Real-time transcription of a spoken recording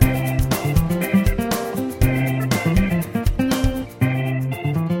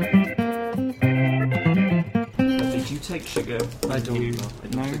go. I don't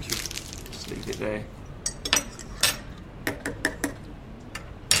know. No? Just leave it there.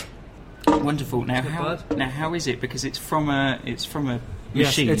 Wonderful. Now, how is it? Because it's from a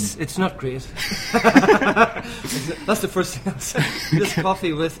machine. Yes, it's not great. That's the first thing I'll say. This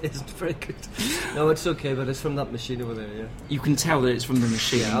coffee with isn't very good. No, it's okay, but it's from that machine over there. Yeah. You can tell that it's from the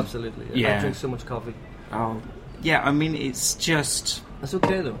machine. Yeah, absolutely. Yeah. I drink so much coffee. Oh, yeah. I mean, it's just. That's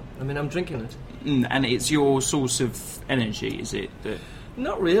okay though. I mean, I'm drinking it. And it's your source of energy, is it?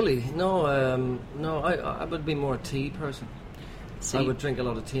 Not really. No. I would be more a tea person. See, I would drink a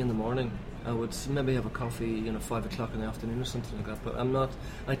lot of tea in the morning. I would maybe have a coffee, 5 o'clock in the afternoon or something like that. But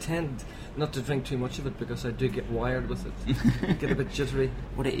I tend not to drink too much of it because I do get wired with it. Get a bit jittery.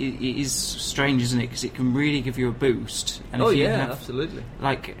 Well, it is strange, isn't it? Because it can really give you a boost. And absolutely.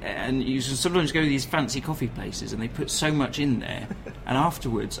 And you sometimes go to these fancy coffee places and they put so much in there, and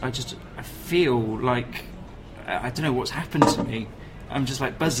afterwards I feel like I don't know what's happened to me. I'm just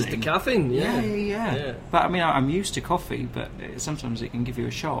like buzzing. It's the caffeine, yeah. But I mean, I'm used to coffee, but sometimes it can give you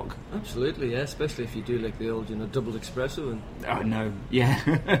a shock. Absolutely, yeah. Especially if you do like the old, double espresso. And oh no,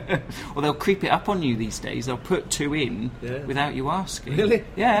 yeah. Well, they'll creep it up on you these days. They'll put 2 in without you asking. Really?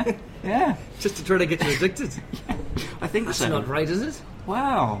 Yeah, yeah. Just to try to get you addicted. Yeah, I think that's so. Not right, is it?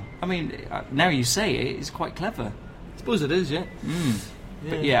 Wow. I mean, now you say it, it's quite clever. I suppose it is, yeah. Mm. Yeah.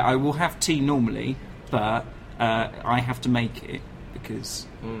 But yeah, I will have tea normally, but I have to make it. Because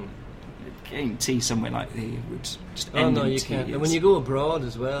getting tea somewhere like here would just end. Oh no, you tea. can't. And when you go abroad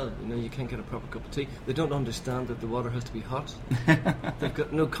as well, you can't get a proper cup of tea. They don't understand that the water has to be hot. They've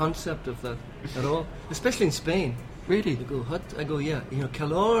got no concept of that at all. Especially in Spain. Really? They go hot. I go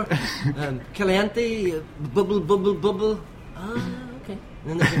calor, caliente, bubble. Ah, okay. And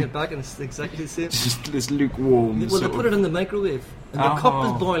then they bring it back, and it's exactly the same. Just this lukewarm. Well, they put it in the microwave, and the cup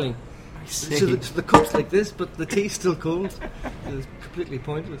is boiling. So the cup's like this, but the tea's still cold. It's completely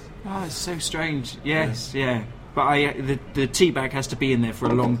pointless. Oh, it's so strange. Yes, yeah. But the tea bag has to be in there for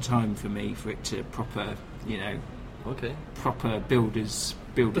a long time for me, for it to proper, okay, proper builder's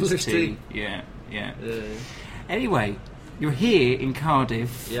tea. Yeah. Anyway, you're here in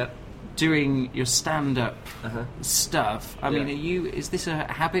Cardiff. Yeah. Doing your stand-up stuff. I mean, is this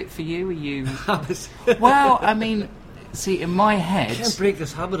a habit for you? Are you? Habit? Well, I mean. See, in my head... I can't break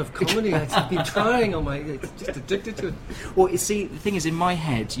this habit of comedy. I've been trying I'm just addicted to it. Well, you see, the thing is, in my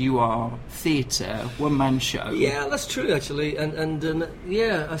head, you are theatre, one-man show. Yeah, that's true, actually. And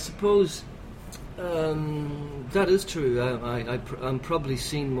I suppose that is true. I'm probably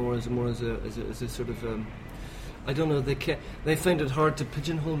seen more as a sort of... I don't know, they find it hard to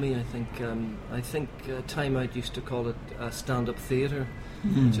pigeonhole me, I think. I think Time Out used to call it stand-up theatre,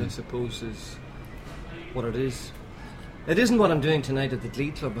 which I suppose is what it is. It isn't what I'm doing tonight at the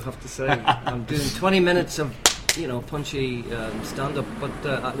Glee Club, I have to say. I'm doing 20 minutes of, punchy stand-up, but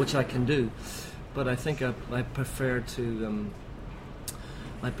which I can do. But I think I prefer to,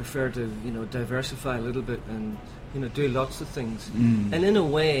 diversify a little bit and, do lots of things. And in a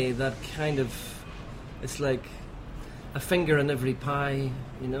way, that kind of, it's like a finger in every pie,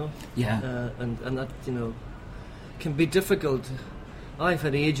 Yeah. And that, can be difficult. I've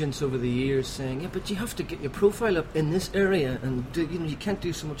had agents over the years saying, but you have to get your profile up in this area, and you can't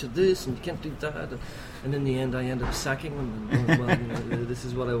do so much of this, and you can't do that. And in the end, I end up sacking them. And going, this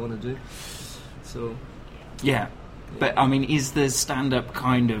is what I want to do. So, yeah. But I mean, is the stand-up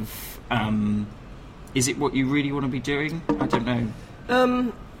kind of? Is it what you really want to be doing? I don't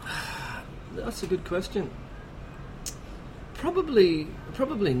know. That's a good question. Probably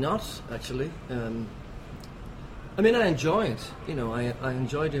not. Actually. I mean, I enjoy it. I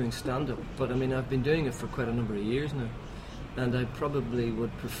enjoy doing stand-up, but I mean, I've been doing it for quite a number of years now, and I probably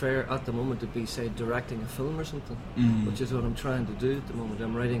would prefer at the moment to be, say, directing a film or something, which is what I'm trying to do at the moment.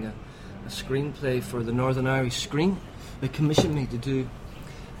 I'm writing a screenplay for the Northern Irish Screen. They commissioned me to do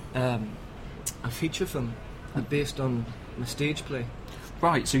a feature film based on my stage play.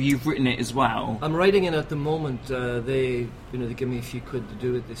 Right, so you've written it as well. I'm writing it at the moment. They give me a few quid to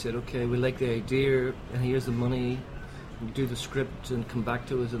do it. They said, okay, we like the idea, and here's the money. We do the script and come back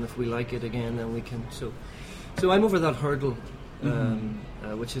to us, and if we like it again, then we can. So I'm over that hurdle,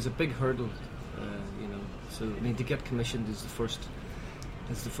 which is a big hurdle, So I mean, to get commissioned is the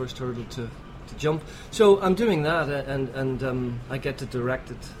first hurdle to jump. So I'm doing that, and I get to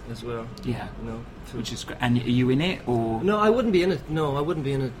direct it as well. Yeah, which is great. And are you in it, or? No, I wouldn't be in it.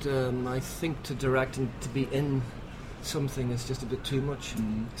 I think to direct and to be in something is just a bit too much.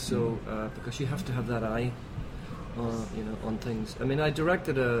 So because you have to have that eye, on things. I mean, I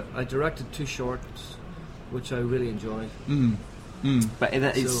directed 2 shorts, which I really enjoyed. But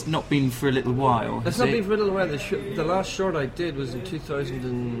it's not been for a little while. It's not been for a little while. The last short I did was in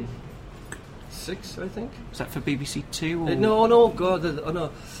 2006, I think. Was that for BBC Two? Or? No, God,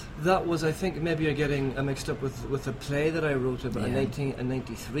 no. That was, I think, maybe you're getting mixed up with a play that I wrote about in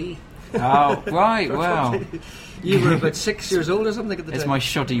 1993. Oh, right, wow. You were about 6 years old or something at the time. It's my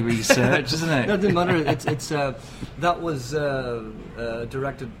shoddy research, isn't it? No, it doesn't matter. It's that was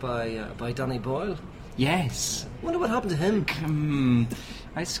directed by Danny Boyle. Yes. I wonder what happened to him.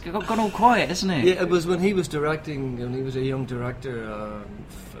 It's gone all quiet, isn't it? Yeah, it was when he was directing, when he was a young director,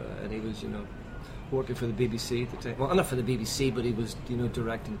 and he was, working for the BBC at the time. Well, not for the BBC, but he was,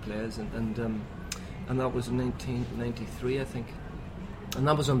 directing plays, and that was in 1993, I think, and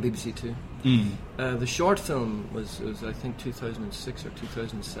that was on BBC Two. The short film was I think 2006 or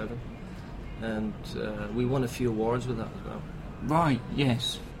 2007, and we won a few awards with that as well. Right.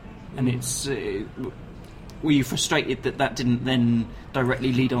 Yes. And it's. Were you frustrated that didn't then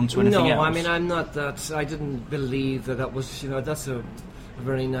directly lead on to anything else? No, I mean, I'm not that. I didn't believe that was. That's a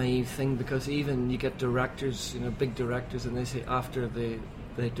very naive thing, because even you get directors, big directors, and they say after they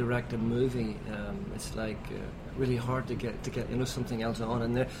direct a movie, it's like really hard to get something else on.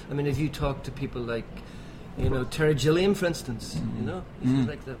 And I mean, if you talk to people like Terry Gilliam, for instance, it's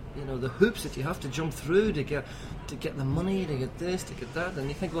like the hoops that you have to jump through to get the money, to get this, to get that, and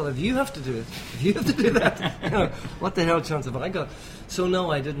you think, well, if you have to do it, if you have to do that, what the hell chance have I got? So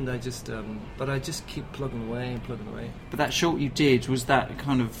no, I didn't. I just keep plugging away. But that short you did, was that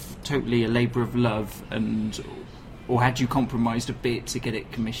kind of totally a labour of love, or had you compromised a bit to get it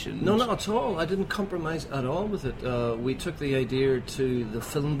commissioned? No, not at all. I didn't compromise at all with it. We took the idea to the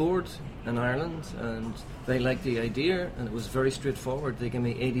film board in Ireland, and they liked the idea, and it was very straightforward. They gave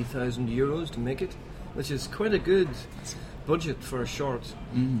me €80,000 to make it, which is quite a good budget for a short.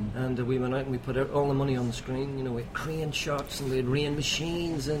 And we went out and we put out all the money on the screen. We had crane shots and we had rain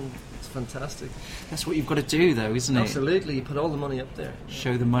machines, and it's fantastic. That's what you've got to do, though, isn't it? Absolutely, you put all the money up there.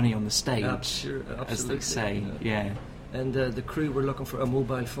 Show the money on the stage, absolutely, as they say. Yeah. And the crew were looking for a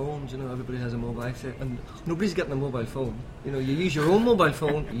mobile phone. Everybody has a mobile phone, and nobody's getting a mobile phone. You use your own mobile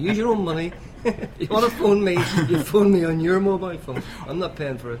phone, you use your own money. You want to phone me, you phone me on your mobile phone. I'm not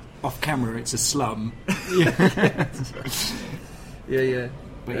paying for it. Off camera, it's a slum. Yeah.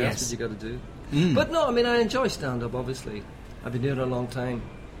 But that's what you got to do. But no, I mean, I enjoy stand-up, obviously. I've been doing it a long time.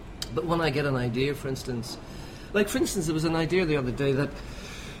 But when I get an idea, for instance, there was an idea the other day that,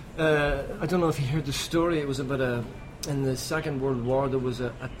 I don't know if you heard the story, it was about in the Second World War there was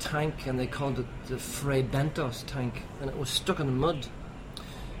a tank, and they called it the Fray Bentos tank, and it was stuck in the mud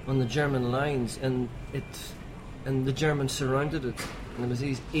on the German lines, and the Germans surrounded it, and there was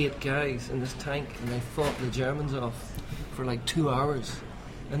these 8 guys in this tank, and they fought the Germans off for like 2 hours,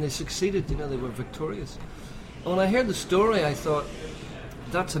 and they succeeded. They were victorious. And when I heard the story, I thought,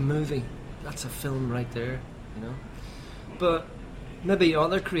 that's a movie, that's a film right there, But maybe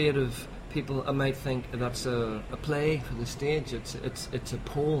other creative people, I might think that's a play for the stage. It's a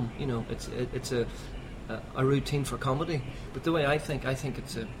poem, it's a routine for comedy. But the way I think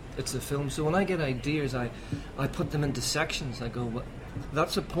it's a film. So when I get ideas, I put them into sections. I go, well,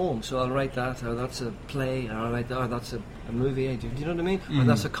 that's a poem, so I'll write that, or that's a play, or I'll write that, or that's a movie idea. Do you know what I mean? Or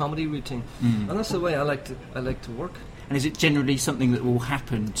that's a comedy routine. And that's the way I like to work. And is it generally something that will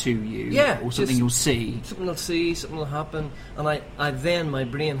happen to you? Yeah. Or something you'll see? Something I'll see, something will happen. And I then, my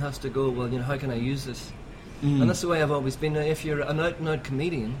brain has to go, well, how can I use this? And that's the way I've always been. If you're an out-and-out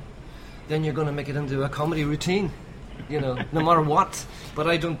comedian, then you're going to make it into a comedy routine, no matter what. But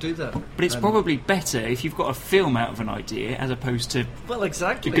I don't do that. But it's probably better if you've got a film out of an idea as opposed to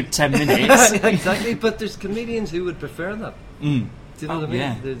exactly. a good 10 minutes. Exactly, but there's comedians who would prefer that. Do you know what I mean?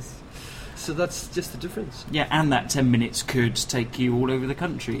 Yeah. So that's just the difference. Yeah, and that 10 minutes could take you all over the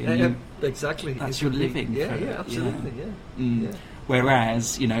country. And exactly. That's your living. Yeah, absolutely, yeah.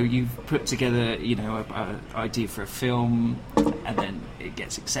 Whereas, you've put together, an idea for a film, and then it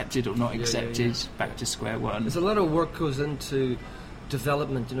gets accepted or not accepted, back to square one. There's a lot of work goes into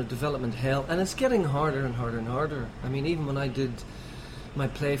development, development hell, and it's getting harder and harder and harder. I mean, even when I did my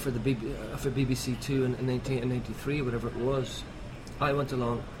play for for BBC Two in 1983, whatever it was, I went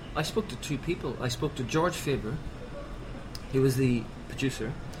along. I spoke to 2 people. I spoke to George Faber, he was the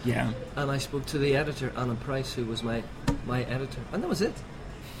producer. Yeah. And I spoke to the editor, Anna Price, who was my editor. And that was it.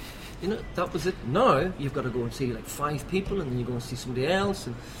 You know, that was it. Now you've got to go and see like 5 people, and then you go and see somebody else,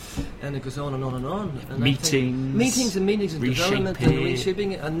 and it goes on and on and on. And meetings and development and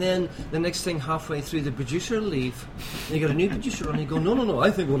reshaping it, and then the next thing, halfway through, the producer will leave, and you get a new producer on, and you go, no,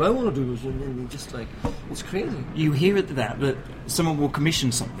 I think what I want to do is, and just like, it's crazy. You hear it that someone will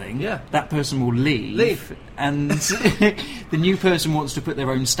commission something, that person will leave. And the new person wants to put their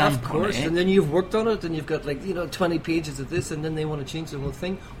own stamp on it. And then you've worked on it, and you've got 20 pages of this, and then they want to change the whole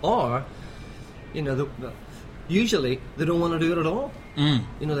thing. Or, usually they don't want to do it at all.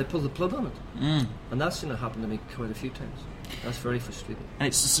 They pull the plug on it. And that's happened to me quite a few times. That's very frustrating. And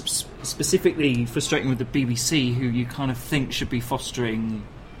it's specifically frustrating with the BBC, who you kind of think should be fostering,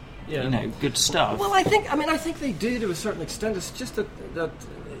 good stuff. Well, I think they do to a certain extent. It's just that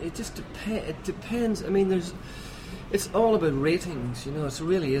it just depends. I mean, it's all about ratings, it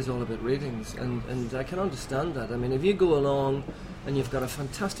really is all about ratings, and I can understand that. I mean, if you go along and you've got a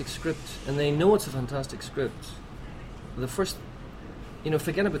fantastic script, and they know it's a fantastic script, the first,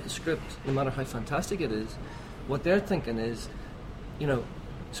 forget about the script, no matter how fantastic it is, what they're thinking is,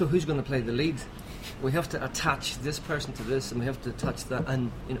 so who's going to play the lead? We have to attach this person to this, and we have to attach that,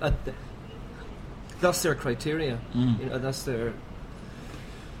 and that's their criteria.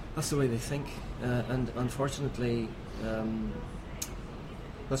 That's the way they think, and unfortunately,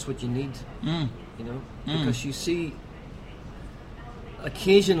 that's what you need. Because you see,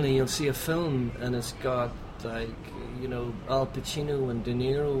 occasionally you'll see a film and it's got Al Pacino and De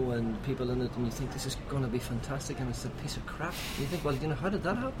Niro and people in it, and you think this is going to be fantastic, and it's a piece of crap. You think, well, how did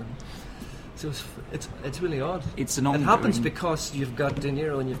that happen? So it's really odd. It happens because you've got De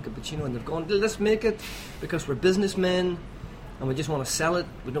Niro and you've got Pacino, and they've gone, let's make it because we're businessmen and we just want to sell it.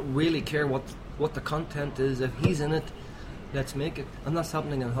 We don't really care what the content is. If he's in it, let's make it. And that's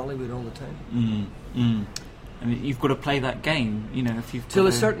happening in Hollywood all the time. I mean, you've got to play that game, if you've to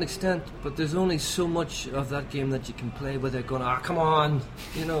a certain extent, but there's only so much of that game that you can play without going, come on,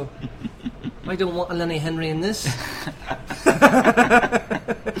 I don't want a Lenny Henry in this.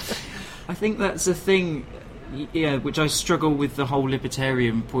 I think that's a thing, which I struggle with the whole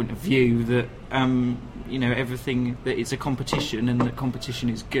libertarian point of view, that, everything, that it's a competition and that competition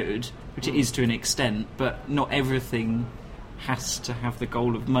is good, which it is to an extent, but not everything has to have the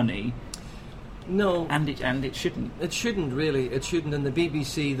goal of money. No. And it shouldn't. It shouldn't, really. It shouldn't. And the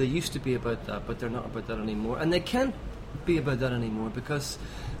BBC, they used to be about that, but they're not about that anymore. And they can't be about that anymore because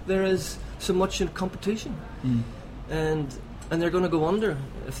there is so much in competition. And they're going to go under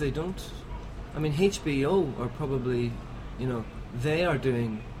if they don't. I mean, HBO are probably, they are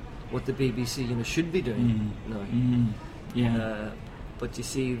doing what the BBC, should be doing now. But you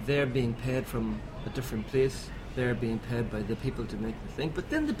see, they're being paid from a different place. They're being paid by the people to make the thing. But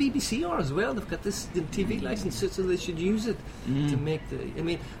then the BBC are as well. They've got the TV license, so they should use it to make the... I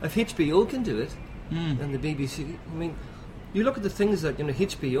mean, if HBO can do it, then the BBC... I mean, you look at the things that,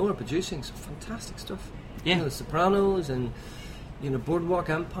 HBO are producing, some fantastic stuff. Yeah. The Sopranos and, Boardwalk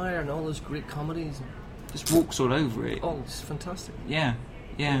Empire and all those great comedies. Just walks all over it. Oh, it's fantastic. Yeah.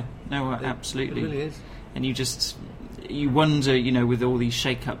 No, absolutely. It really is. And you wonder, with all these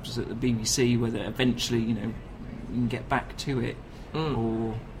shake-ups at the BBC, whether eventually, you can get back to it.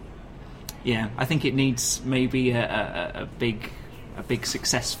 Or, I think it needs maybe a big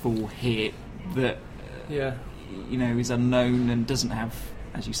successful hit that, is unknown and doesn't have,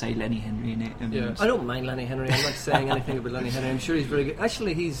 as you say, Lenny Henry in it. And I don't mind Lenny Henry. I'm not saying anything about Lenny Henry. I'm sure he's very good.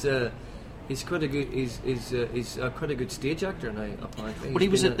 Actually, he's quite a good. He's quite a good stage actor now. Apparently, well, he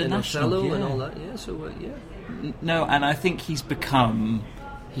was at the National and all that. Yeah, so No, and I think he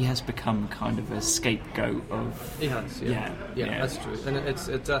has become kind of a scapegoat of... He has, yeah, that's true. And it's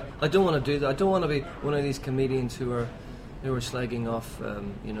I don't want to do that. I don't want to be one of these comedians who are slagging off,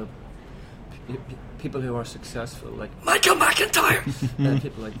 people who are successful, like Michael McIntyre, and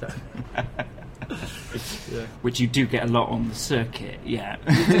people like that. Which you do get a lot on the circuit,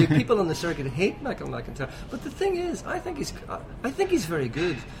 People on the circuit hate Michael McIntyre, but the thing is, I think he's very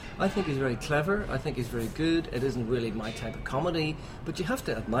good. I think he's very clever. I think he's very good. It isn't really my type of comedy, but you have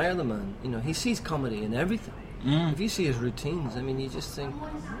to admire the man. He sees comedy in everything. If you see his routines, I mean, you just think,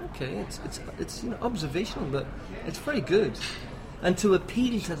 okay, it's observational, but it's very good. And to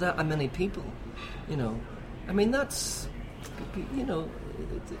appeal to that many people, I mean, that's,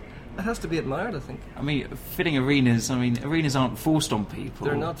 it has to be admired, I think. I mean, filling arenas aren't forced on people.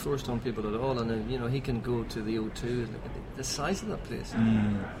 They're not forced on people at all, and he can go to the O2, the size of that place. I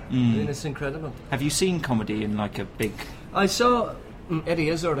mean, it's incredible. Have you seen comedy in like a big... I saw Eddie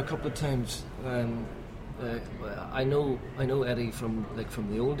Izzard a couple of times. I know Eddie from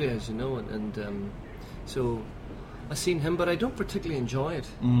the old days, and so I've seen him, but I don't particularly enjoy it.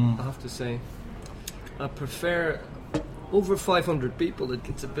 I have to say, I prefer over 500 people. It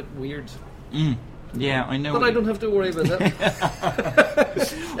gets a bit weird. Yeah, I know. But I don't have to worry about that.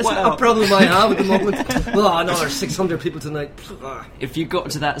 It's not a problem I have at the moment. Well, I know there's 600 people tonight. If you got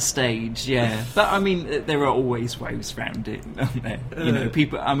to that stage, yeah. But I mean, there are always ways around it, aren't there? You know,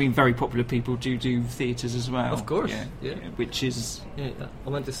 people. I mean, very popular people do theatres as well. Of course, yeah. Which is. Yeah, I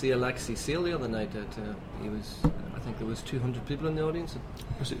went to see Alexi Sale the other night. He was. I think there was 200 people in the audience.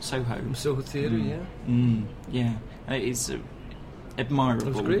 Was it Soho? Soho Theatre, yeah. It's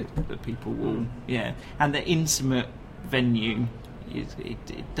admirable that people will, and the intimate venue,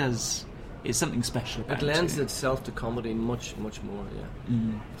 it does. It's something special about it. It lends itself to comedy much more,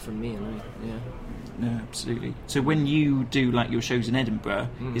 for me anyway. No, absolutely. So when you do like your shows in Edinburgh,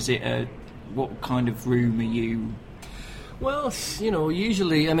 is it what kind of room are you? Well,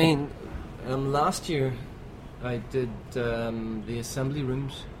 usually, I mean, last year I did the assembly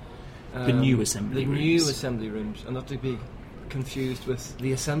rooms. The new assembly rooms. The new assembly rooms, and not to be confused with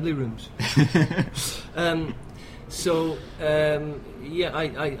the assembly rooms. I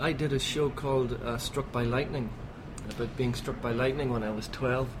did a show called Struck by Lightning, about being struck by lightning when I was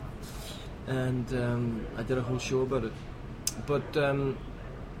 12, and I did a whole show about it. But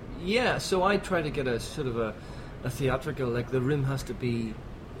so I try to get a sort of a theatrical, like the room has to be.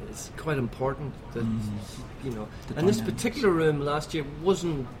 It's quite important that and this particular room last year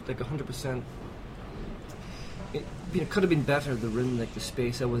wasn't like 100%. It could have been better, the room, like the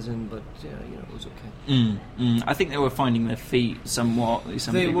space I was in, but it was okay. I think they were finding their feet somewhat.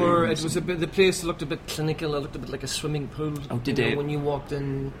 They were. It was a bit. The place looked a bit clinical. It looked a bit like a swimming pool. Oh, did it? When you walked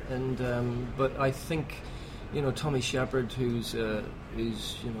in, and but I think, Tommy Shepherd, who's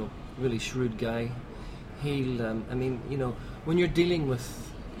really shrewd guy. He'll. When you're dealing with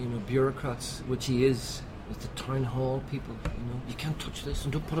bureaucrats, which he is, with the town hall people, you can't touch this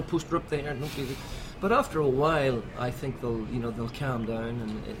and don't put a poster up there. Don't do this. But after a while, I think they'll calm down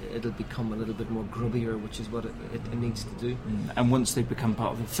and it'll become a little bit more grubbier, which is what it needs to do. And once they become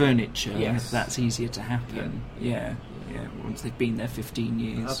part of the furniture, yes, that's easier to happen. Yeah. Once they've been there 15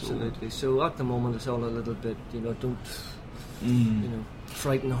 years. Absolutely. So at the moment, it's all a little bit, don't,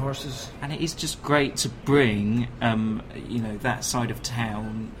 frighten the horses. And it is just great to bring, that side of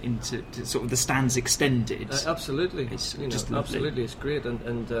town into sort of the stands extended. Absolutely. It's just lovely. Absolutely, it's great,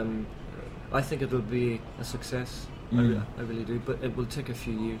 and I think it'll be a success. I really do, but it will take a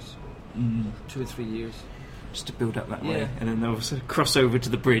few years, 2 or 3 years, just to build up that way, and then they'll sort of cross over to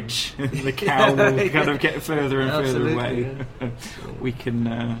the bridge, and the cow will kind of get further and further away. Yeah. We can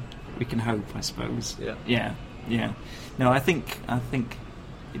hope, I suppose. Yeah. No, I think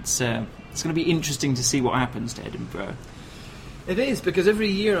it's going to be interesting to see what happens to Edinburgh. It is, because every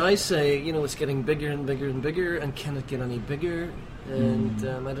year I say, it's getting bigger and bigger and bigger, and can it get any bigger? And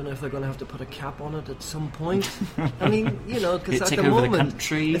I don't know if they're going to have to put a cap on it at some point. I mean, because at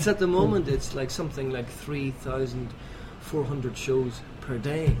the moment, it's like something like 3,400 shows per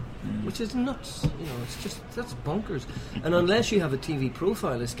day, which is nuts. That's bonkers. And unless you have a TV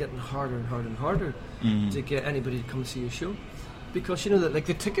profile, it's getting harder and harder and harder to get anybody to come see your show, because that like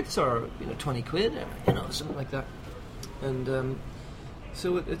the tickets are 20 quid, something like that. And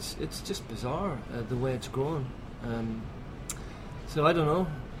so it's just bizarre the way it's growing. So I don't know.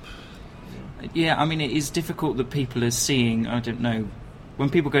 Yeah, I mean, it is difficult that people are seeing, I don't know, when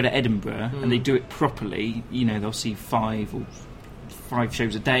people go to Edinburgh and they do it properly, they'll see 5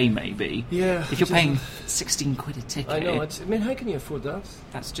 shows a day maybe. Yeah. If you're paying 16 quid a ticket. I know. How can you afford that?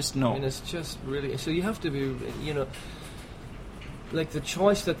 That's just not. It's just really. So you have to be, like the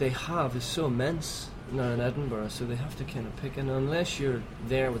choice that they have is so immense now in Edinburgh, so they have to kind of pick, and unless you're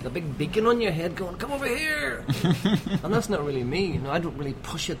there with a big beacon on your head going, come over here, and that's not really me, I don't really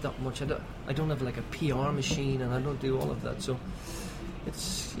push it that much. I don't have like a PR machine, and I don't do all of that, so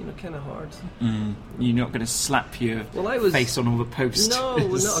it's kind of hard. You're not going to slap your face on all the posters. No,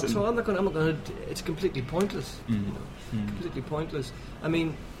 not at all. I'm not going to. It's completely pointless. Completely pointless. I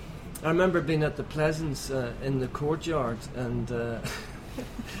mean, I remember being at the Pleasance in the courtyard, and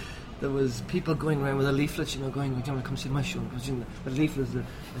there was people going around with a leaflet, going, do you want to come see my show? Because the leaflets,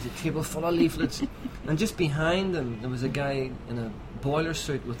 there's a table full of leaflets, and just behind them there was a guy in a boiler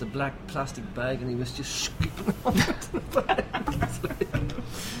suit with a black plastic bag, and he was just scooping on the bag.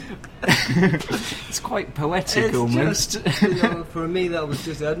 It's quite poetic, almost. Just, for me, that was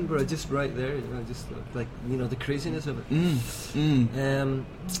just Edinburgh, just right there. Just like the craziness of it.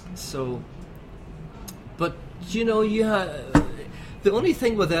 So, but you have. The only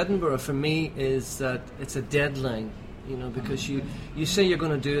thing with Edinburgh for me is that it's a deadline. you know, because you say you're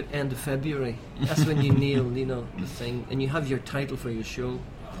going to do it end of February. That's when you nail, you know, the thing, and you have your title for your show.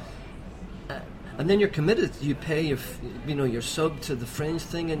 And then you're committed. You pay your sub to the Fringe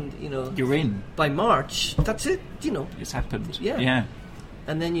thing, and you know you're in. By March, that's it. You know, it's happened. Yeah.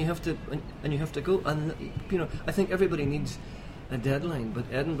 And then you have to go. And you know, I think everybody needs a deadline, but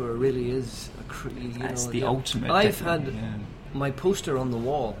Edinburgh really is that's the ultimate. I've had my poster on the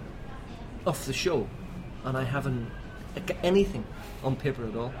wall of the show, and I haven't got anything on paper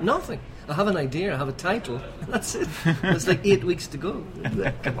at all. Nothing. I have an idea. I have a title. That's it. It's like 8 weeks to go.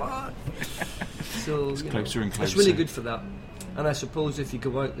 Come on. So it's closer and closer. It's really good for that. And I suppose if you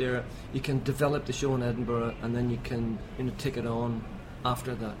go out there, you can develop the show in Edinburgh, and then you can take it on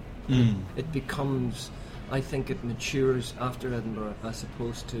after that. It becomes, I think, it matures after Edinburgh, as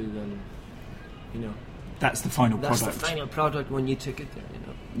opposed to, that's the final product. That's the final product when you took it there.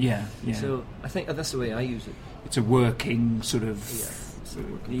 Yeah. So I think that's the way I use it. It's a working sort of.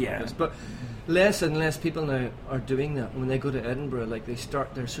 But less and less people now are doing that. When they go to Edinburgh, like they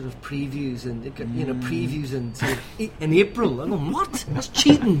start their sort of previews, and they get previews in April. I'm going, what? That's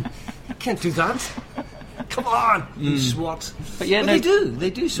cheating. You can't do that. Come on, you swat. But they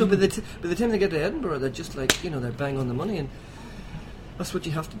do. So by the time they get to Edinburgh, they're just like they're bang on the money, and that's what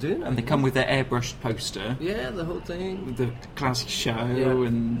you have to do now. And they come with their airbrushed poster. Yeah, the whole thing. With the classic show,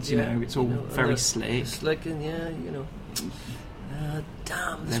 and it's all very slick. Slick, and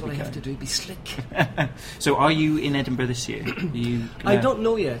damn, that's what I have to do, be slick. So are you in Edinburgh this year? I don't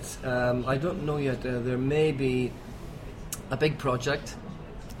know yet. There may be a big project.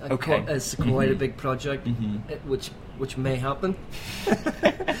 It's quite a big project, which may happen.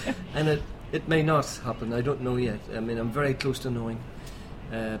 And it may not happen. I don't know yet. I mean, I'm very close to knowing.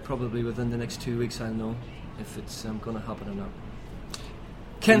 Probably within the next 2 weeks I'll know if it's going to happen or not.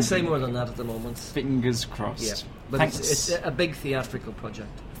 Can't say more than that at the moment. Fingers crossed. Yeah, but it's a big theatrical project.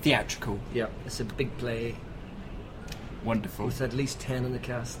 Theatrical? Yeah, it's a big play. Wonderful. With at least 10 in the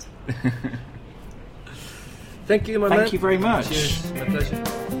cast. Thank you, my man. Thank you very much. Cheers. My pleasure.